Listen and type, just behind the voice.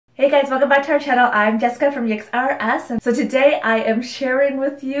Hey guys, welcome back to our channel. I'm Jessica from YiksRUs, and so today I am sharing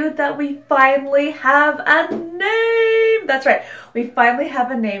with you that we finally have a name! That's right, we finally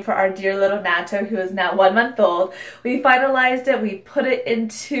have a name for our dear little Nato, who is now 1 month old. We finalized it, we put it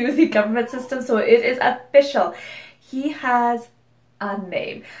into the government system, so it is official. He has a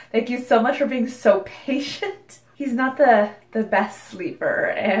name. Thank you so much for being so patient. He's not the best sleeper,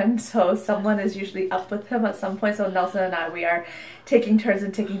 and so someone is usually up with him at some point. So Nelson and I, we are taking turns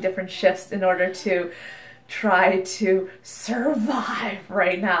and taking different shifts in order to try to survive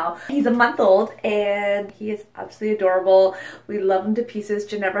right now. He's a month old and he is absolutely adorable. We love him to pieces.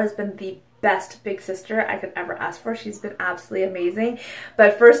 Jenevera has been the best big sister I could ever ask for. She's been absolutely amazing.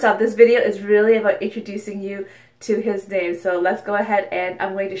 But first off, this video is really about introducing you to his name. So let's go ahead and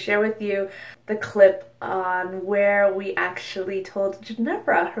I'm going to share with you the clip on where we actually told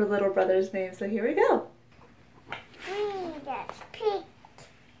Jenevera her little brother's name. So here we go. That's pink,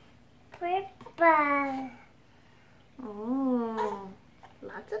 purple. Oh,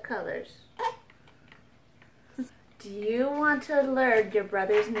 lots of colors. Do you want to learn your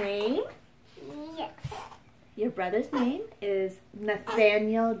brother's name? Yes. Your brother's name is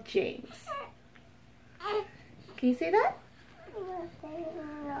Nathaniel James. Can you say that?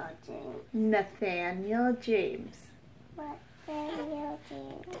 Nathaniel James. Nathaniel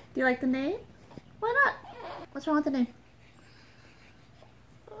James. Do you like the name? Why not? What's wrong with the name?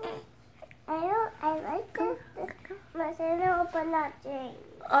 I like the Nathaniel, but not James.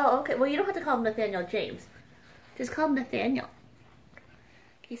 Oh, okay. Well, you don't have to call him Nathaniel James. Just call him Nathaniel.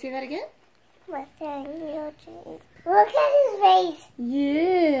 Can you say that again? Nathaniel James. Look at his face.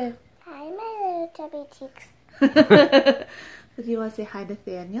 Yeah. Hi, my little chubby cheeks. So do you want to say hi,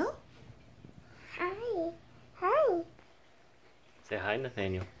 Nathaniel? Hi. Hi. Say hi,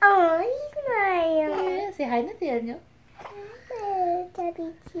 Nathaniel. Oh, he's my Yeah, say hi, Nathaniel. little chubby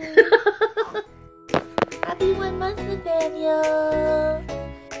cheeks. Happy 1 month, Nathaniel.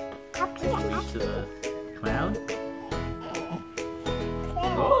 Happy, To the cloud.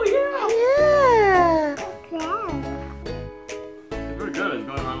 Oh, Yeah. Very good. It's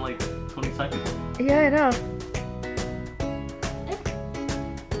going on like 20 seconds. Yeah, I know.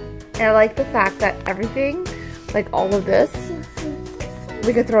 And I like the fact that everything, like all of this,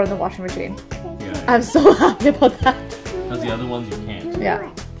 we could throw in the washing machine. Yeah. I'm so happy about that. Because the other ones you can't. Yeah.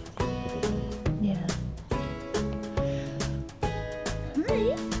 Yeah.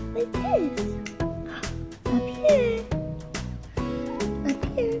 Hi, what's this? Up here. Up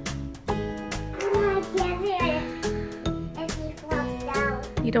here. If he flops down.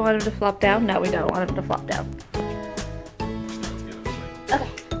 You don't want him to flop down? No, we don't want him to flop down. Let's get it right. Okay.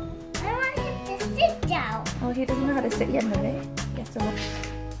 I want him to sit down. Oh, he doesn't know how to sit yet, no, eh? Yes, so much.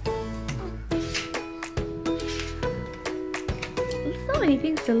 There's so many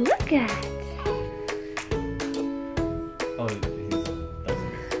things to look at. Oh, that's good.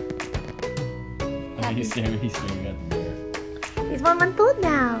 He's staring at the bear. He's 1 month old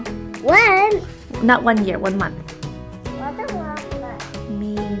now. One. Not 1 year, 1 month. What a one.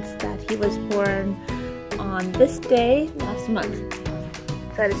 Means that he was born on this day last month.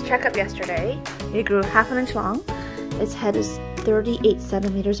 So at his checkup yesterday, he grew ½ an inch long. His head is 38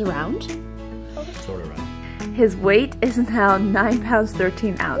 centimeters around. Sort of right. His weight is now 9 pounds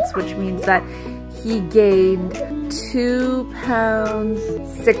 13 ounces, which means that he gained 2 pounds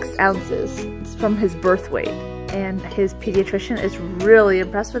 6 ounces from his birth weight. And his pediatrician is really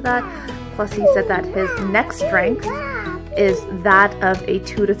impressed with that. Plus he said that his neck strength is that of a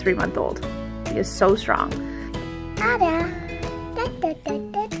 2 to 3 month old. He is so strong. Da-da.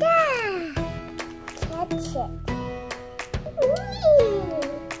 Da-da-da-da-da. Catch it.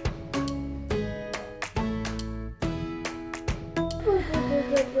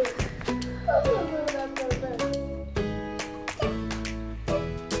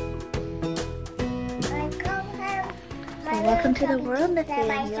 Welcome to the world,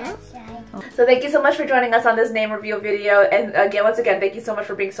 Nathaniel. So thank you so much for joining us on this name reveal video, and again, once again, thank you so much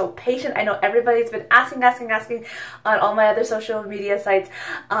for being so patient. I know everybody's been asking on all my other social media sites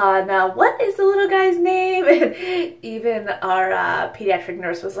on what is the little guy's name, and even our pediatric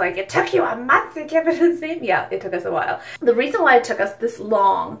nurse was like, it took you a month to give it his name. Yeah, it took us a while. The reason why it took us this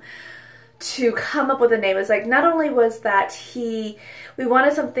long to come up with a name is like, not only was that we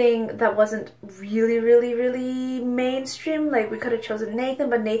wanted something that wasn't really mainstream. Like we could have chosen Nathan,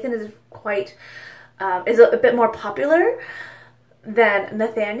 but Nathan is quite is a bit more popular than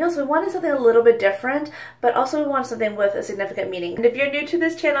Nathaniel, so we wanted something a little bit different, but also we wanted something with a significant meaning. And if you're new to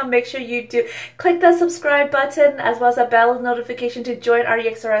this channel, make sure you do click that subscribe button as well as that bell notification to join our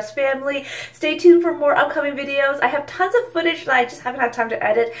YiksRUs family. Stay tuned for more upcoming videos. I have tons of footage that I just haven't had time to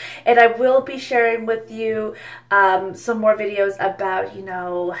edit, and I will be sharing with you some more videos about, you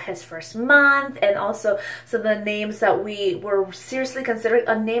know, his first month, and also some of the names that we were seriously considering.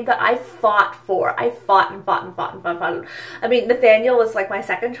 A name that I fought for. I fought. I mean, Nathaniel was like my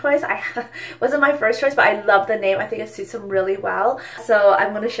second choice. Wasn't my first choice, but I love the name. I think it suits him really well. So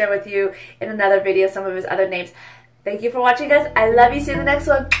I'm going to share with you in another video some of his other names. Thank you for watching, guys. I love you. See you in the next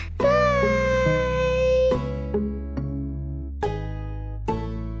one.